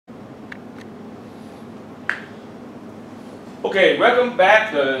Okay, welcome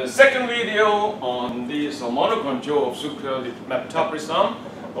back. The second video on this hormonal control of sugar metabolism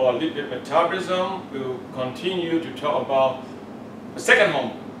or lipid metabolism. We'll continue to talk about the second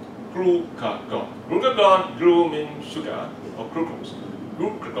hormone, glucagon. Glucagon, glu means sugar or glucose.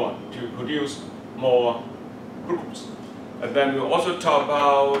 Glucagon to produce more glucose. And then we'll also talk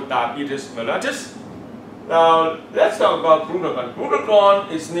about diabetes mellitus. Now, let's talk about glucagon.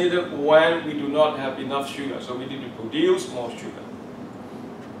 Glucagon is needed when we do not have enough sugar, so we need to produce more sugar.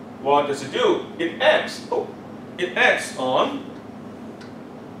 What does it do? It acts on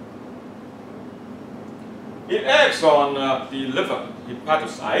the liver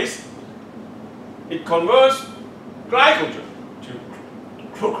hepatocytes. It converts glycogen to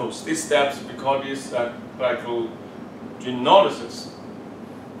glucose. These steps we call this glycogenolysis.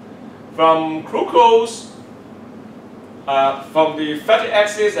 From glucose, from the fatty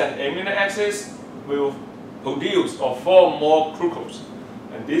acids and amino acids, will produce or form more glucose.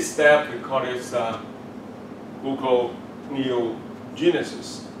 And this step we call it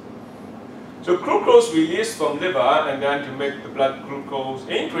gluconeogenesis. So glucose released from liver, and then to make the blood glucose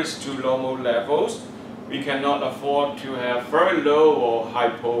increase to normal levels, we cannot afford to have very low or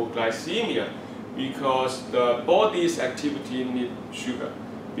hypoglycemia because the body's activity needs sugar.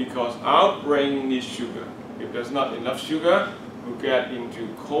 Because our brain needs sugar. If there's not enough sugar, we get into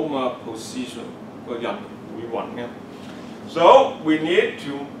coma position. So we need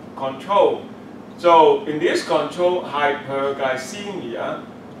to control. So in this control, hyperglycemia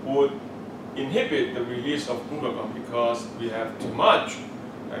would inhibit the release of glucagon because we have too much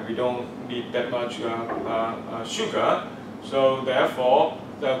and we don't need that much sugar. So therefore,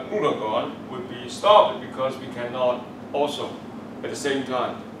 the glucagon would be stopped because we cannot also at the same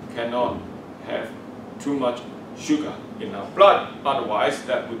time cannot have too much sugar in our blood. Otherwise,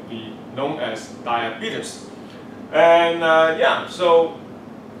 that would be known as diabetes. And so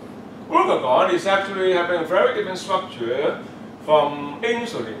glucagon is actually having a very different structure from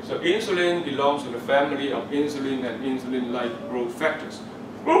insulin. So insulin belongs to the family of insulin and insulin-like growth factors.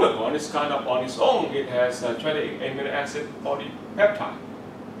 Glucagon is kind of on its own. It has 28 amino acid polypeptide.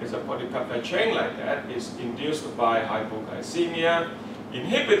 It's a polypeptide chain like that. It's induced by hypoglycemia,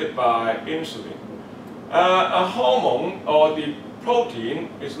 inhibited by insulin. A hormone or the protein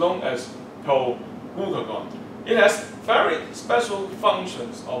is known as pro-glucagon. It has very special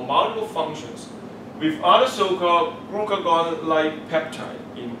functions or multiple functions with other so-called glucagon-like peptide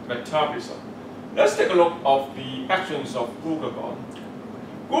in metabolism. Let's take a look at the actions of glucagon.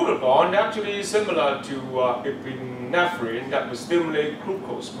 Glucagon actually is similar to epinephrine that will stimulate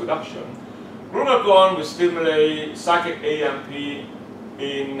glucose production. Glucagon will stimulate cyclic AMP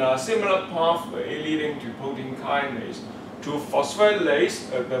in a similar pathway leading to protein kinase to phosphorylase,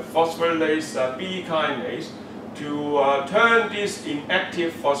 the phosphorylase B kinase, to turn this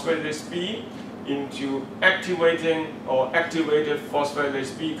inactive phosphorylase B into activating or activated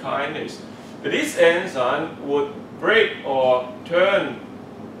phosphorylase B kinase. This enzyme would break or turn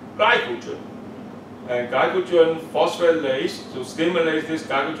glycogen and glycogen phosphorylase to stimulate this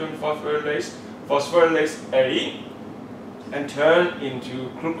glycogen phosphorylase A, and turn into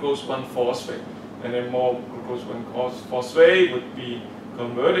glucose 1-phosphate. And then more glucose 1-phosphate would be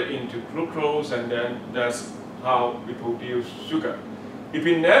converted into glucose, and then that's how we produce sugar.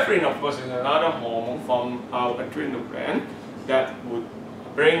 Epinephrine, of course, is another hormone from our adrenal gland that would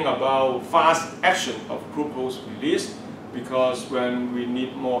bring about fast action of glucose release, because when we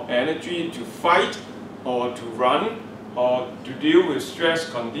need more energy to fight or to run or to deal with stress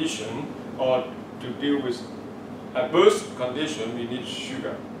condition or to deal with adverse condition, we need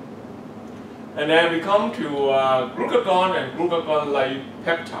sugar. And then we come to glucagon and glucagon-like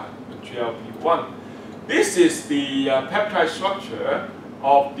peptide, the GLP-1. This is the peptide structure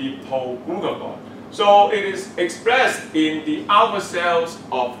of the pro-glucagon. So it is expressed in the alpha cells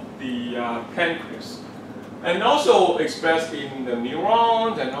of the pancreas, and also expressed in the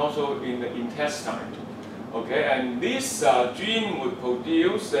neurons and also in the intestine. Okay, and this gene would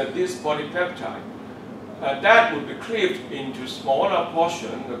produce this polypeptide that would be cleaved into smaller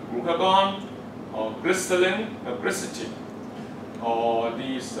portion, the glucagon or glycine, or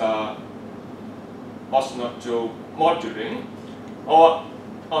these osmotomodulin. Or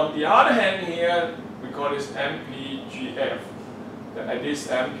on the other hand here, we call this MPGF. And this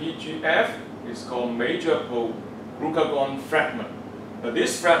MPGF is called major pro-glucagon fragment. Now,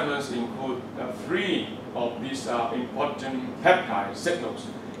 these fragments include 3 of these important peptide signals: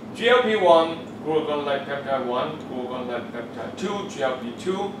 GLP-1, glucagon-like peptide 1, glucagon-like peptide 2,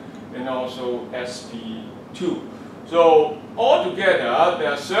 GLP-2, and also SP2. So altogether,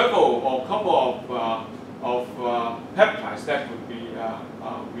 there are several or couple of of peptides that would be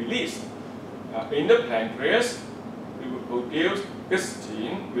released in the pancreas. We will produce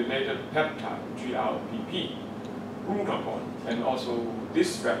glycine-related peptide, GLPP, glucagon, and also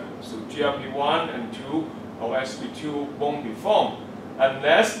this fragment. So GLP-1 and 2 or SP2 won't be formed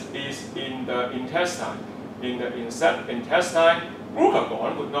unless it's in the intestine. In the intestine,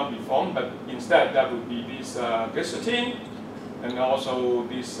 glucagon would not be formed, but instead that would be this glycine and also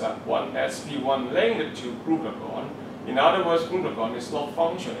this one SP1 linked to glucagon. In other words, glucagon is not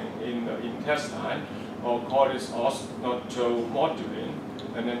functioning in the intestine, or called this osmotomodulin,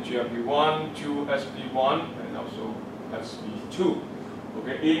 and then GLP-1, 2 SP1, and also SP2,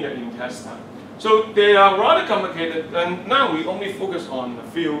 okay, in the intestine. So they are rather complicated, and now we only focus on a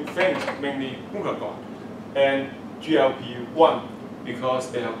few things, mainly glucagon and GLP-1,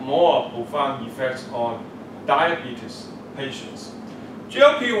 because they have more profound effects on diabetes patients.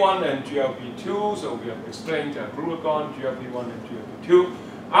 GLP-1 and GLP-2, so we have explained glucagon, GLP-1 and GLP-2.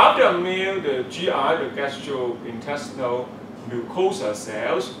 After a meal, the GI, the gastrointestinal mucosa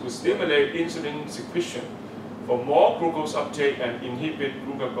cells, will stimulate insulin secretion for more glucose uptake and inhibit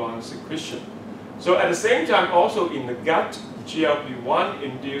glucagon secretion. So at the same time, also in the gut, GLP-1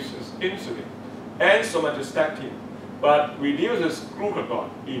 induces insulin and somatostatin, but reduces glucagon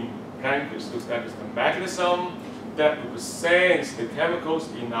in pancreas. So that is the mechanism that represents the chemicals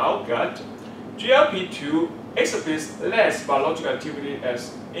in our gut. GLP-2 exhibits less biological activity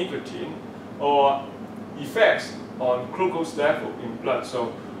as incretin or effects on glucose level in blood.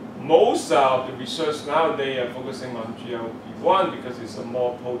 So most of the research nowadays are focusing on GLP-1 because it's a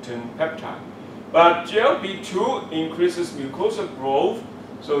more potent peptide. But GLP-2 increases mucosal growth,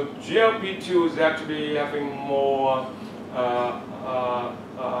 so GLP-2 is actually having more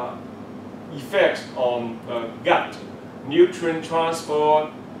effects on gut, nutrient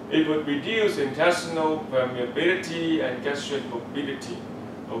transport. It would reduce intestinal permeability and gastric mobility.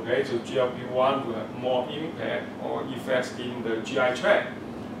 Okay, so GLP-1 will have more impact or effects in the GI tract.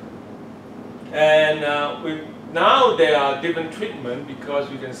 And now there are different treatments because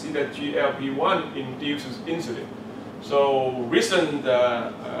you can see that GLP-1 induces insulin. So recent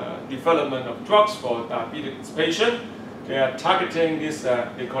development of drugs for diabetes patients, they are targeting this,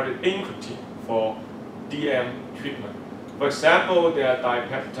 they call it incretin for DM treatment. For example, they are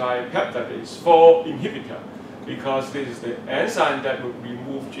dipeptide peptidase 4 inhibitor because this is the enzyme that would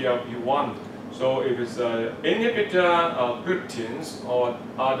remove GLP-1. So if it's an inhibitor of glutins or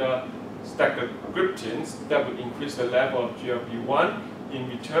other staggered glutins, that would increase the level of GLP-1, in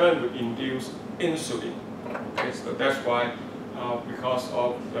return would induce insulin. Okay, so that's why, because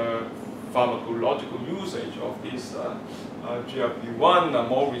of the pharmacological usage of this GLP-1,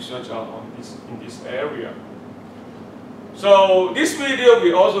 more research on this in this area. So this video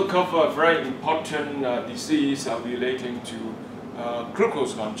we also cover a very important disease relating to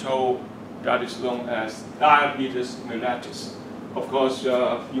glucose control that is known as diabetes mellitus. Of course,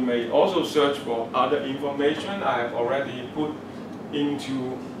 you may also search for other information I have already put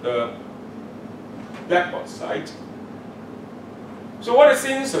into the Blackboard site. So what is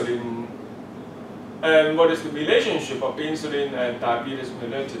insulin? And what is the relationship of insulin and diabetes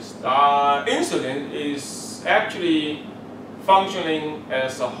mellitus? Insulin is actually functioning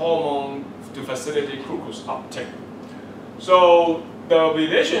as a hormone to facilitate glucose uptake. So the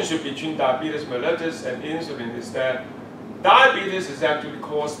relationship between diabetes mellitus and insulin is that diabetes is actually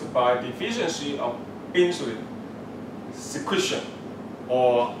caused by deficiency of insulin secretion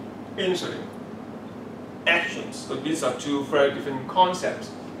or insulin actions. So these are two very different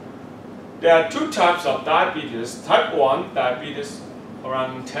concepts. There are two types of diabetes. Type 1 diabetes,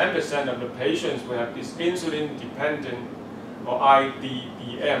 around 10% of the patients will have this insulin-dependent or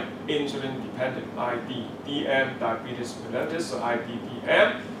IDDM, insulin-dependent IDDM, diabetes mellitus, or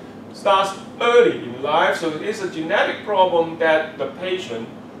IDDM, starts early in life. So it is a genetic problem that the patient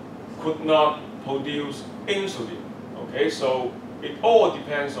could not produce insulin. Okay, so it all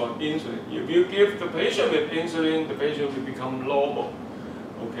depends on insulin. If you give the patient with insulin, the patient will become normal.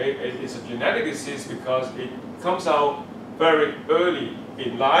 Okay, it's a genetic disease because it comes out very early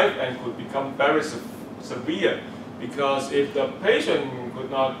in life and could become very severe. Because if the patient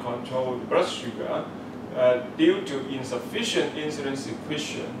could not control the blood sugar due to insufficient insulin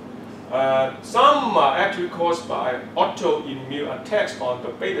secretion, some are actually caused by autoimmune attacks on the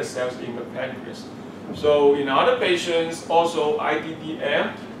beta cells in the pancreas. So in other patients, also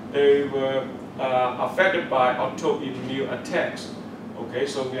IDDM, they were affected by autoimmune attacks. Okay,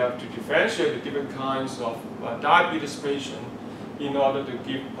 so we have to differentiate the different kinds of diabetes patients in order to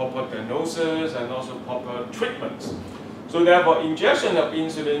give proper diagnosis and also proper treatments. So therefore, injection of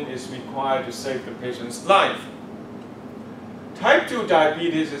insulin is required to save the patient's life. Type 2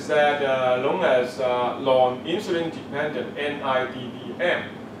 diabetes is that known as non-insulin dependent NIDDM.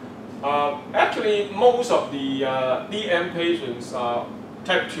 Actually, most of the DM patients are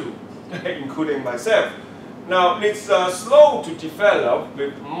type 2, including myself. Now, it's slow to develop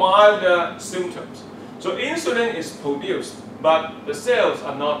with milder symptoms. So insulin is produced, but the cells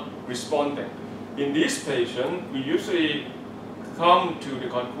are not responding. In this patient, we usually come to the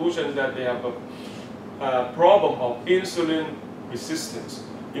conclusion that they have a problem of insulin resistance.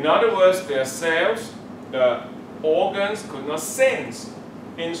 In other words, their cells, the organs could not sense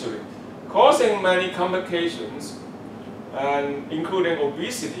insulin, causing many complications, and including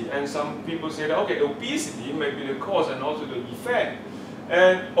obesity. And some people say that, okay, obesity may be the cause and also the effect.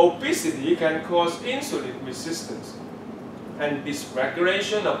 And obesity can cause insulin resistance. And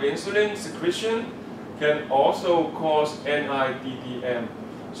dysregulation of insulin secretion can also cause NIDDM.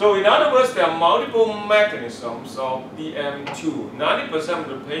 So in other words, there are multiple mechanisms of DM2. 90% of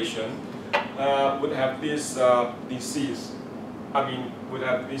the patient would have this disease. Would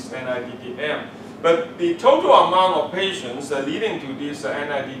have this NIDDM. But the total amount of patients leading to this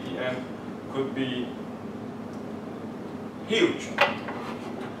NIDDM could be huge.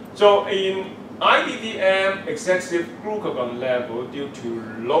 So in IDDM, excessive glucagon level due to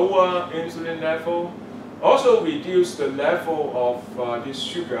lower insulin level also reduce the level of this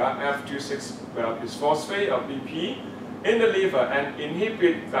sugar F26 bisphosphate of BP in the liver and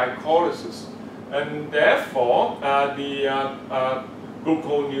inhibit glycolysis. And therefore, the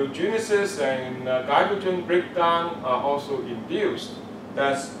gluconeogenesis and glycogen breakdown are also induced.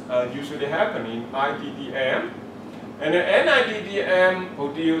 That's usually happening in IDDM. And the NIDDM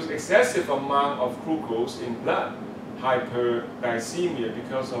produce excessive amount of glucose in blood, hyperglycemia,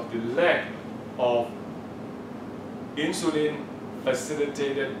 because of the lack of insulin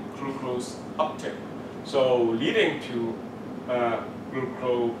facilitated glucose uptake. So leading to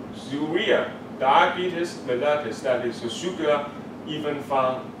glucosuria, diabetes mellitus, that is the sugar even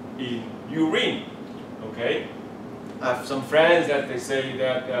found in urine. Okay, I have some friends that they say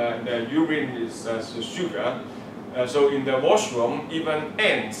that the urine is sugar. So in the washroom, even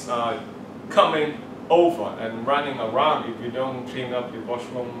ants are coming over and running around if you don't clean up the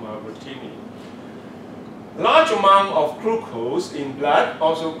washroom routinely. Large amount of glucose in blood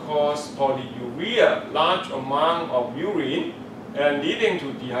also cause polyuria, large amount of urine, and leading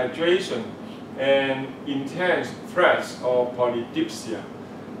to dehydration and intense thirst or polydipsia,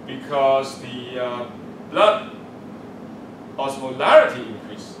 because the blood osmolarity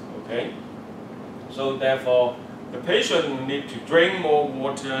increase. Okay, so therefore the patient need to drink more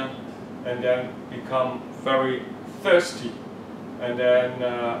water and then become very thirsty, and then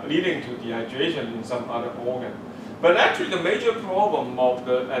leading to dehydration in some other organ. But actually the major problem of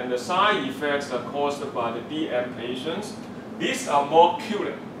the side effects are caused by the DM patients. These are more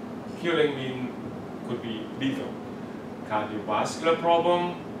killing. Killing means could be lethal. Cardiovascular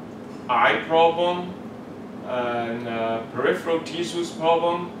problem, eye problem, and peripheral tissues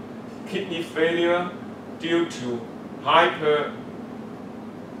problem, kidney failure due to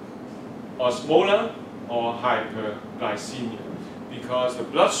hyperosmolar or hyperglycemia, because the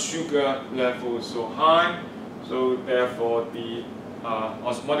blood sugar level is so high, so therefore the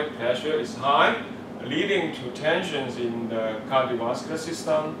osmotic pressure is high, leading to tensions in the cardiovascular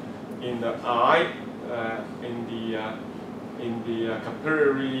system, in the eye, in the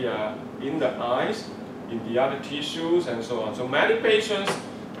capillary, in the eyes, in the other tissues, and so on. So many patients,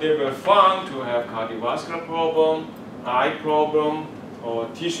 they were found to have cardiovascular problem, eye problem, or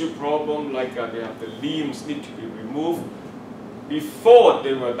tissue problem, like they have the limbs need to be removed before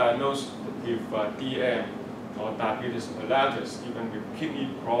they were diagnosed with DM or diabetes mellitus, even with kidney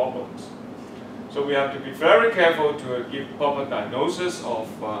problems. So we have to be very careful to give proper diagnosis of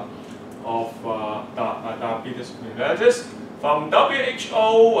diabetes mellitus. From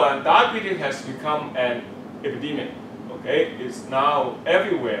WHO, diabetes has become an epidemic. Okay, it's now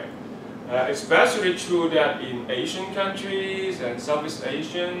everywhere. Especially true that in Asian countries and Southeast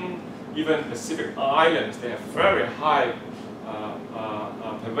Asian, even Pacific Islands, they have very high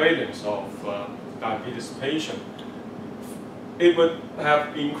prevalence of diabetes patients. It would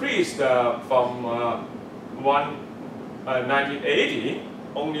have increased from 1980,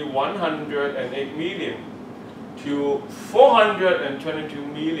 only 108 million, to 422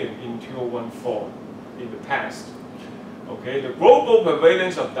 million in 2014 in the past. Okay, the global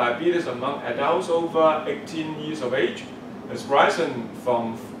prevalence of diabetes among adults over 18 years of age has risen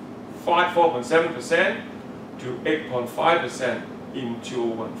from 4.7% to 8.5% in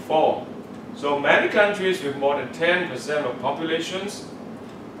 2014. So many countries with more than 10% of populations,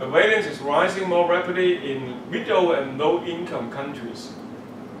 prevalence is rising more rapidly in middle and low income countries.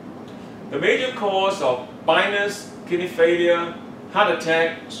 The major cause of blindness, kidney failure, heart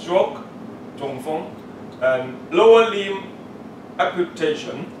attack, stroke, 中风, and lower limb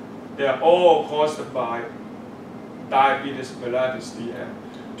amputation, they are all caused by diabetes mellitus DM.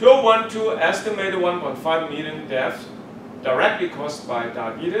 2012 estimated 1.5 million deaths directly caused by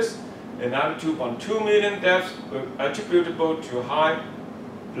diabetes, and another 2.2 million deaths were attributable to high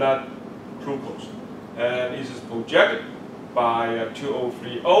blood glucose. And it is projected by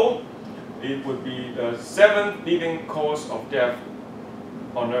 2030 it would be the 7th leading cause of death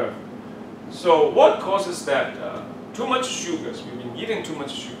on Earth. So what causes that? Too much sugars. We've been eating too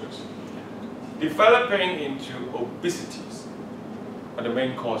much sugars. Developing into obesities are the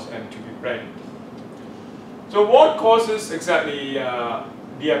main cause and to be blamed. So what causes exactly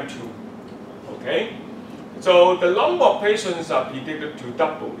DM2? Okay, so the number of patients are predicted to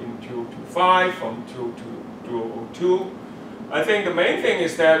double in 2025 from 2002. I think the main thing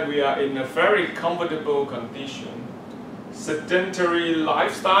is that we are in a very comfortable condition, sedentary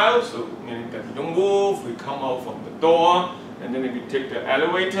lifestyle, so meaning that we don't move, we come out from the door, and then we take the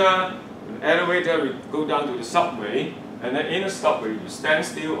elevator. In the elevator, we go down to the subway, and then in the subway, you stand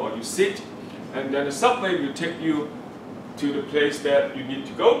still or you sit, and then the subway will take you to the place that you need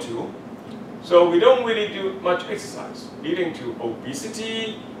to go to. So we don't really do much exercise, leading to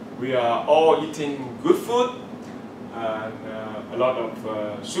obesity. We are all eating good food, and a lot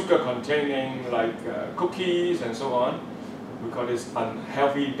of sugar containing like cookies and so on. We call this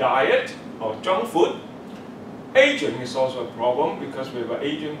unhealthy diet or junk food. Aging is also a problem because we have an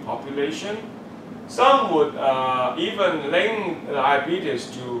aging population. Some would even link diabetes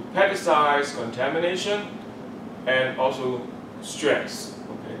to pesticide contamination and also stress.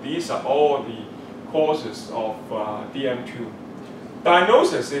 Okay, these are all the causes of DM2.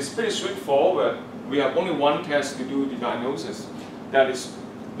 Diagnosis is pretty straightforward. We have only one test to do the diagnosis, that is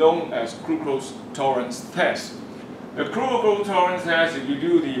known as glucose tolerance test. The glucose tolerance test, if you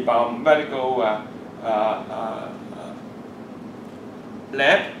do the biomedical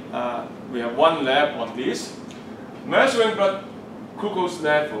lab, we have one lab on this, measuring blood glucose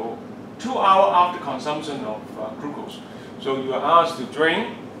level 2 hours after consumption of glucose. So you are asked to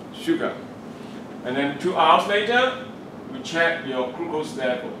drink sugar, and then 2 hours later, we check your glucose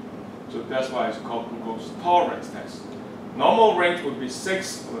level. So that's why it's called glucose tolerance test. Normal range would be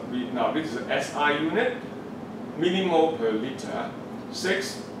 6, now this is an SI unit, millimole per liter.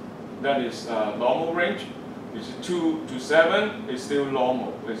 6, that is normal range. It's 2 to 7, it's still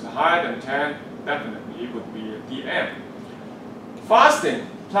normal. If it's higher than 10, definitely it would be a DM. Fasting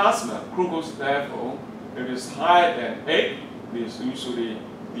plasma glucose level, if it's higher than 8, it's usually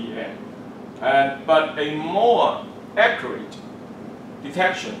DM. But a more accurate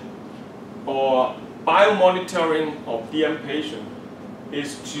detection or biomonitoring of DM patient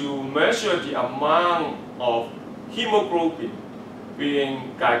is to measure the amount of hemoglobin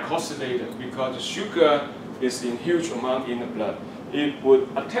being glycosylated, because the sugar is in huge amount in the blood. It would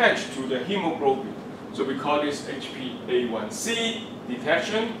attach to the hemoglobin. So we call this HbA1c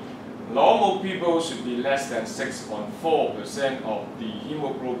detection. Normal people should be less than 6.4% of the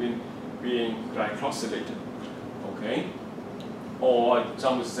hemoglobin being glycosylated. Okay? Or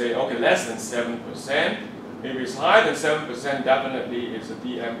some would say, okay, less than 7%. If it's higher than 7%, definitely it's a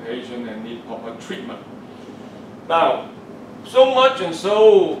DM patient and need proper treatment. Now, so much and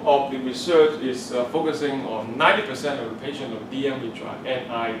so of the research is focusing on 90% of the patients with DM, which are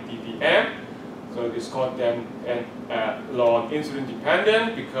NIDDM. So it's called them non-insulin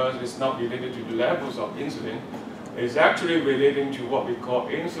dependent because it's not related to the levels of insulin. It's actually relating to what we call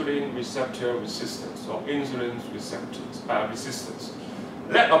insulin receptor resistance or insulin resistance.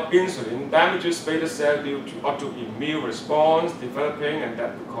 Lack of insulin damages beta cell due to autoimmune response developing, and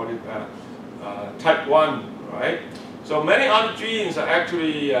that we call it type 1, right? So many other genes are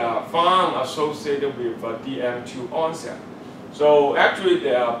actually found associated with DM2 onset. So actually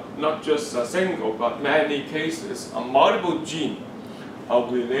there are not just a single, but many cases, multiple genes are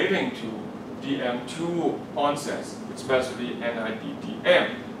relating to DM2 onsets, especially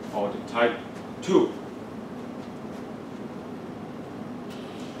NIDDM or the type 2.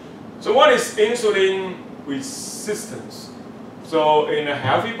 So what is insulin resistance? So in a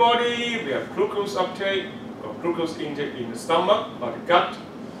healthy body, we have glucose uptake or glucose intake in the stomach or the gut,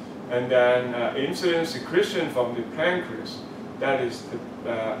 and then insulin secretion from the pancreas. That is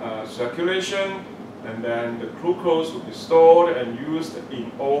the circulation, and then the glucose will be stored and used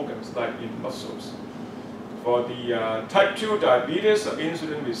in organs like in muscles. For the type 2 diabetes or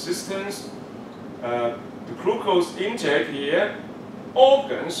insulin resistance, the glucose intake here,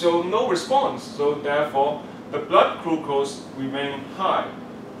 organs show no response, so therefore the blood glucose remain high,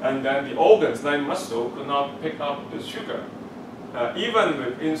 and then the organs like muscle could not pick up the sugar, even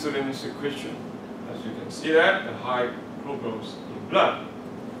with insulin secretion. As you can see that, the high glucose in blood.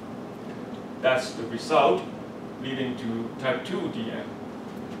 That's the result leading to type 2 DM.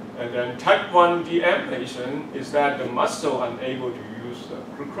 And then type 1 DM patient is that the muscle unable to use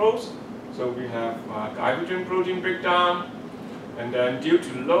glucose, so we have glycogen protein breakdown, and then due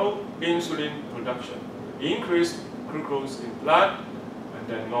to low insulin production, increased glucose in blood, and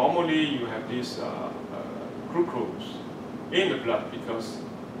then normally you have this glucose in the blood because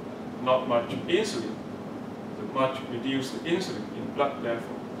not much insulin, much reduced insulin in blood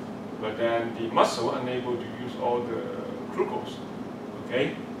level, but then the muscle unable to use all the glucose.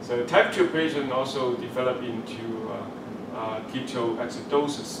 Okay, so type 2 patient also develop into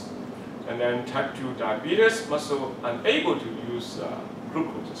ketoacidosis. And then type 2 diabetes, muscle unable to use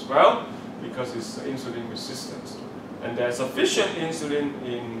glucose as well because it's insulin resistance. And there's sufficient insulin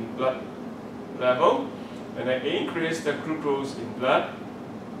in blood level, and then increase the glucose in blood,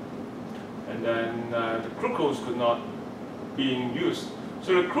 and then the glucose could not being used.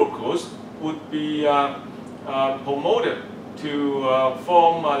 So the glucose would be promoted to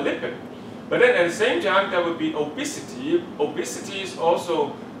form lipid. But then at the same time, there would be obesity. Obesity is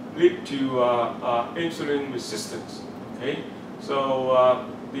also lead to insulin resistance. Okay, so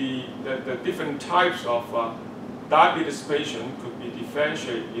the different types of diabetes patient could be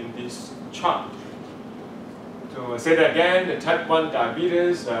differentiated in this chart. So I say that again, the type 1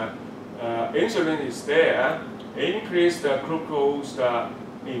 diabetes, insulin is there, increase the glucose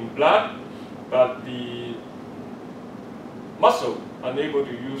in blood, but the muscle unable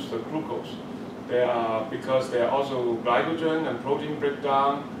to use the glucose. Because there are also glycogen and protein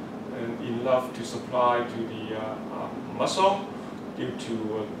breakdown, and enough to supply to the muscle due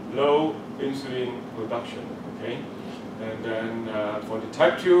to low insulin production. Okay, and then for the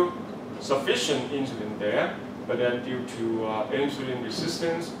type 2, sufficient insulin there, but then due to insulin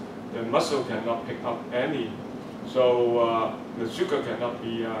resistance, the muscle cannot pick up any, so the sugar cannot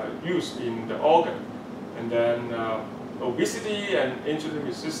be used in the organ, and then obesity and insulin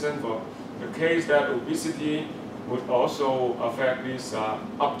resistance. For the case that obesity would also affect this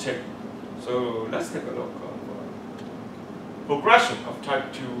uptake. So let's take a look at progression of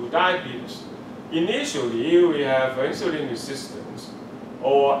type 2 diabetes. Initially, we have insulin resistance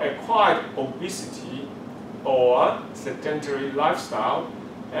or acquired obesity or sedentary lifestyle,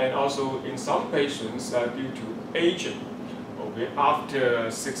 and also in some patients due to aging. Okay, after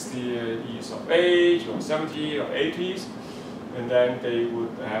 60 years of age or 70 or 80s, and then they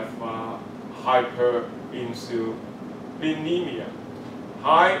would have hyperinsulinemia,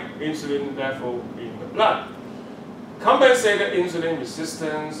 high insulin level in the blood, compensated insulin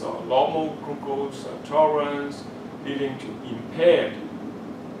resistance or normal glucose tolerance, leading to impaired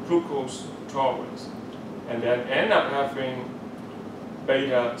glucose tolerance, and then end up having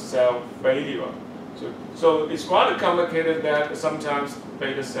beta cell failure. So it's rather complicated that sometimes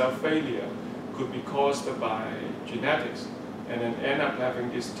beta cell failure could be caused by genetics, and then end up having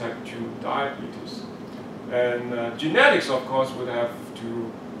this type 2 diabetes. And genetics, of course, would have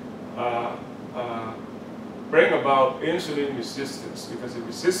to bring about insulin resistance, because the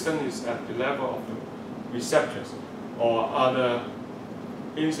resistance is at the level of the receptors or other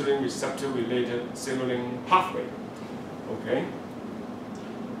insulin receptor related signaling pathway. Okay,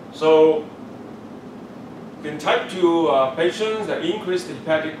 so in type 2 patients, the increased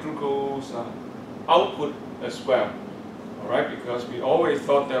hepatic glucose output as well. All right, because we always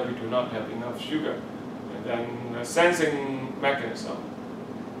thought that we do not have enough sugar, and then the sensing mechanism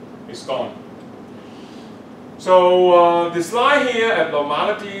is gone. So the slide here,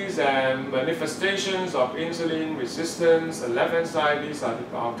 abnormalities and manifestations of insulin resistance. The left-hand side, these are the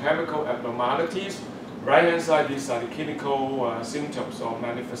biochemical abnormalities. Right-hand side, these are the clinical symptoms or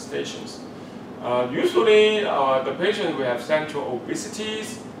manifestations. Usually, the patient will have central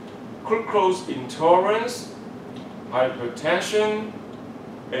obesities, glucose intolerance, hypertension,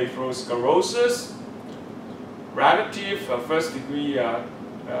 atherosclerosis, relative first-degree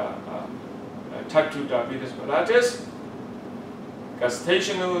type 2 diabetes mellitus,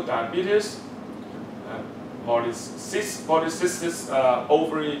 gestational diabetes, polycystic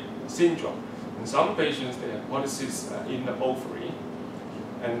ovary syndrome. In some patients, they have polycysts in the ovary,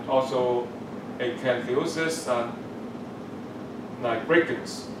 and also acanthosis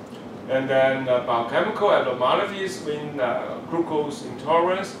nigricans. And then biochemical abnormalities mean glucose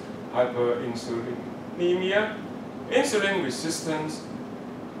intolerance, hyperinsulinemia, insulin resistance,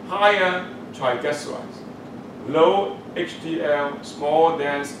 higher triglycerides, low HDL, small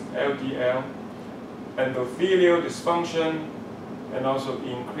dense LDL, endothelial dysfunction, and also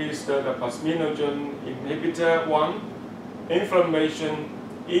increased the plasminogen inhibitor 1, inflammation,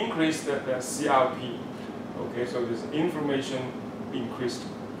 increased the CRP. Okay, so this inflammation increased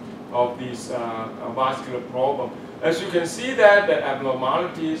of this vascular problem. As you can see that the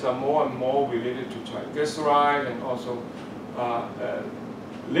abnormalities are more and more related to triglyceride and also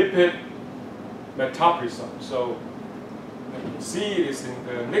lipid metabolism. So you can see this in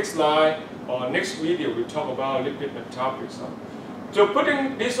the next slide or next video. We talk about lipid metabolism. So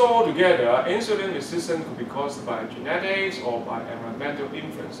putting this all together, insulin resistance could be caused by genetics or by environmental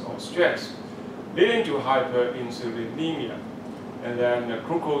influence or stress, leading to hyperinsulinemia. And then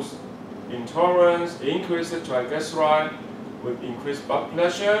glucose intolerance, increased triglyceride with increased blood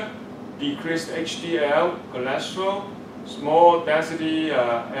pressure, decreased HDL, cholesterol, small density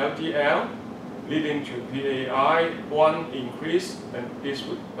LDL, leading to PAI-1 increase, and this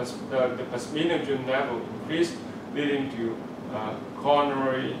would the plasminogen level increase, leading to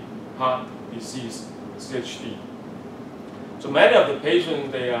coronary heart disease, CHD. So many of the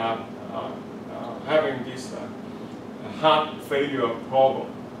patients, they are having this heart failure problem.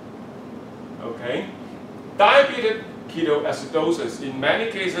 Okay, diabetic ketoacidosis. In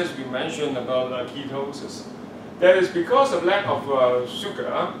many cases, we mentioned about ketosis. That is because of lack of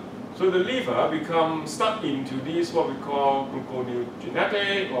sugar. So the liver becomes stuck into this what we call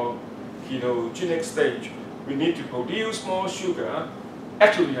gluconeogenetic or ketogenic stage. We need to produce more sugar.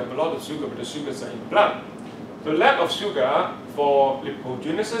 Actually, we have a lot of sugar, but the sugars are in blood. The lack of sugar for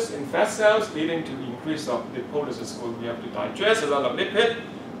lipogenesis in fat cells, leading to increase of lipolysis. So we have to digest a lot of lipid.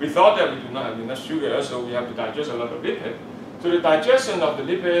 We thought that we do not have enough sugar, so we have to digest a lot of lipid. So the digestion of the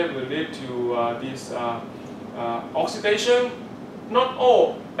lipid will lead to this oxidation. Not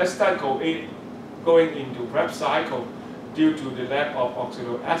all acetyl-CoA going into Krebs cycle due to the lack of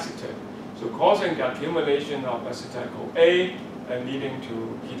oxaloacetate. So causing the accumulation of acetyl-CoA and leading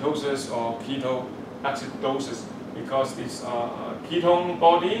to ketosis or ketoacidosis, because this ketone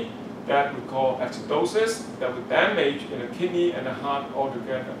body that we call acidosis that will damage the kidney and the heart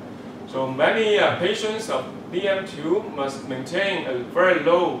altogether. So many patients of DM2 must maintain a very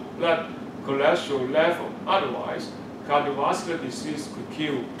low blood cholesterol level. Otherwise, cardiovascular disease could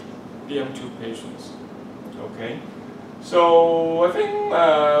kill DM2 patients. Okay, so I think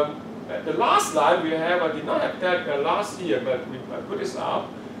the last slide we have, I did not have that last year, but I put this up.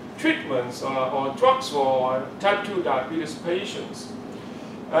 Treatments or drugs for type 2 diabetes patients.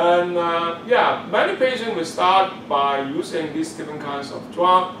 And yeah, many patients will start by using these different kinds of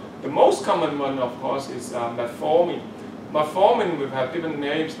drugs. The most common one, of course, is metformin. Metformin will have different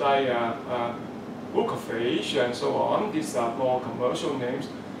names like glucophage and so on. These are more commercial names.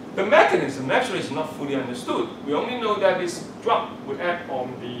 The mechanism actually is not fully understood. We only know that this drug would act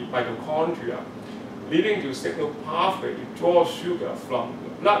on the mitochondria, leading to signal pathway to draw sugar from the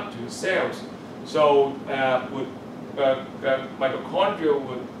blood to the cells. So the mitochondria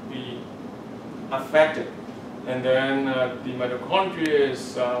would be affected. And then the mitochondria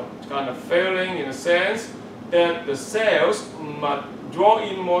is kind of failing in a sense that the cells must draw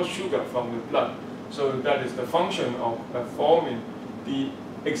in more sugar from the blood. So that is the function of metformin. The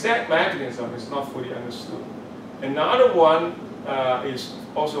exact mechanism is not fully understood. Another one is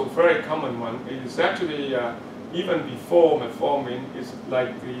also a very common one. It is actually even before metformin, is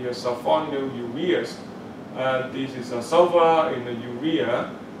like the sulfonylureas. This is a sulfur in the urea,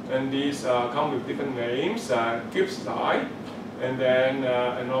 and these come with different names, gypside, and then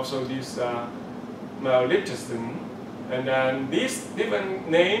and also this maltitazine. And then these different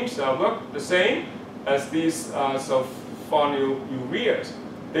names work the same as these sulfonylureas.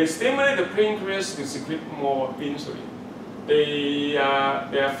 They stimulate the pancreas to secrete more insulin. They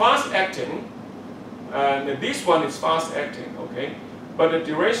are fast acting, and this one is fast acting, okay? But the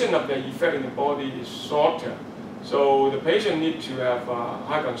duration of the effect in the body is shorter. So the patient needs to have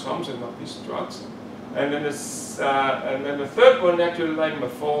high consumption of these drugs. And then the third one, actually like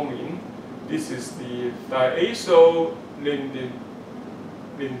metformin, this is the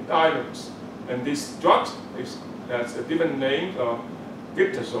diazolindiolus. And this drug has a different name,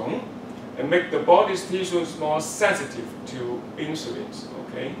 Glucagon, and make the body's tissues more sensitive to insulins.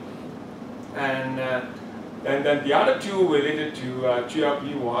 Okay, and then the other two related to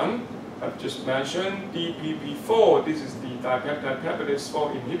GLP-1 I've just mentioned. DPP-4. This is the dipeptide peptidase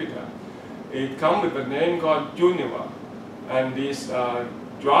 4 inhibitor. It comes with a name called Juniva, and these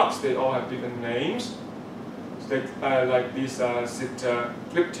drugs, they all have different names. Like this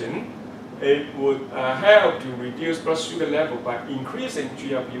sitagliptin. It would help to reduce blood sugar level by increasing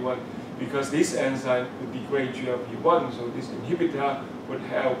GLP-1. because this enzyme would degrade GLP-1, so this inhibitor would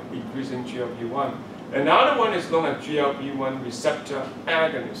help increasing GLP-1. Another one is known as GLP-1 receptor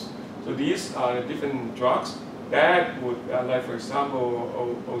agonist. So these are the different drugs that would, like for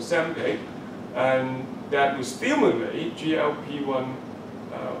example, Ozempic, and that would stimulate GLP-1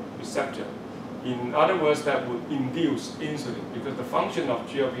 receptor. In other words, that would induce insulin, because the function of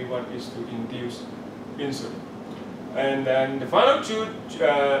GLP-1 is to induce insulin. And then the final two,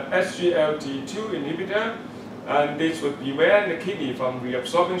 SGLT2 inhibitor, and this would prevent the kidney from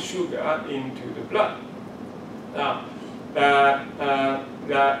reabsorbing sugar into the blood. Now,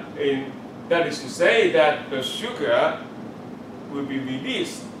 that is to say that the sugar will be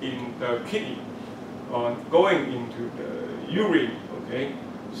released in the kidney, going into the urine. Okay.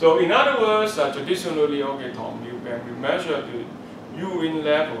 So in other words, traditionally, okay, Tom, you can measure the urine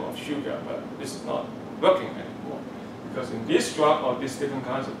level of sugar, but it's not working anymore. Because in this drug or these different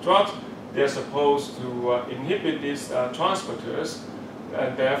kinds of drugs, they're supposed to inhibit these transporters,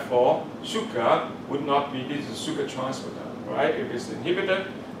 and therefore sugar would not be, this is a sugar transporter, right? If it's inhibited,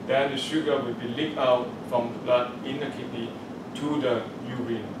 then the sugar will be leaked out from the blood in the kidney to the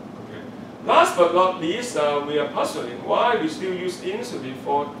urine. Okay. Last but not least, we are puzzling why we still use insulin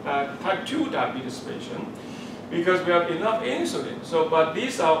for type 2 diabetes patients, because we have enough insulin. So, but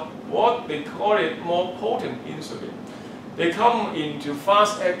these are what they call it more potent insulin. They come into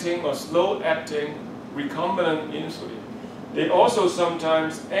fast-acting or slow-acting recombinant insulin. They also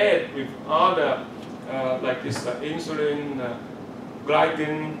sometimes add with other, like this insulin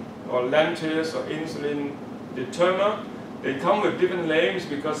glycan or lentils or insulin determer. They come with different names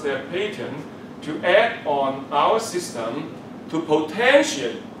because they are patent to add on our system to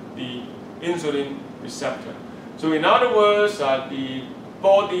potentiate the insulin receptor. So in other words, the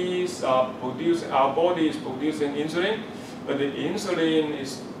bodies are producing, our body is producing insulin, but the insulin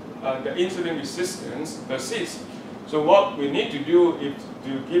resistance persists. So what we need to do is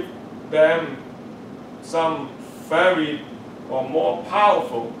to give them some very or more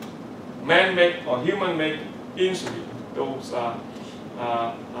powerful man-made or human-made insulin. Those are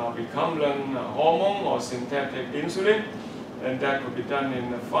recombinant hormone or synthetic insulin, and that could be done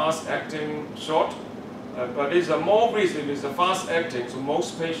in a fast-acting short. But it's a more risk if it's a fast-acting, so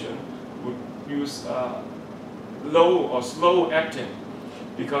most patients would use low or slow-acting,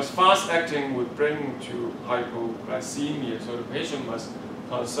 because fast-acting would bring to hypoglycemia, so the patient must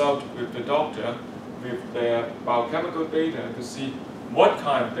consult with the doctor with their biochemical data to see what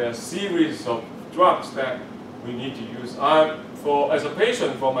kind, their series of drugs that we need to use. As a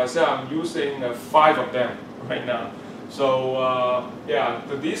patient, for myself, I'm using 5 of them right now. So yeah,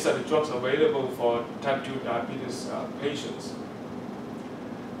 so these are the drugs available for type 2 diabetes patients.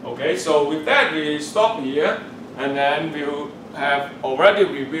 Okay, so with that we stop here, and then we'll have already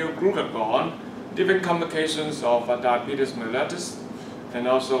reviewed glucagon, different complications of diabetes mellitus, and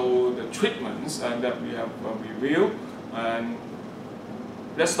also the treatments that we have reviewed. And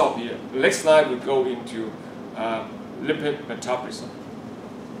let's stop here. The next slide will go into lipid metabolism.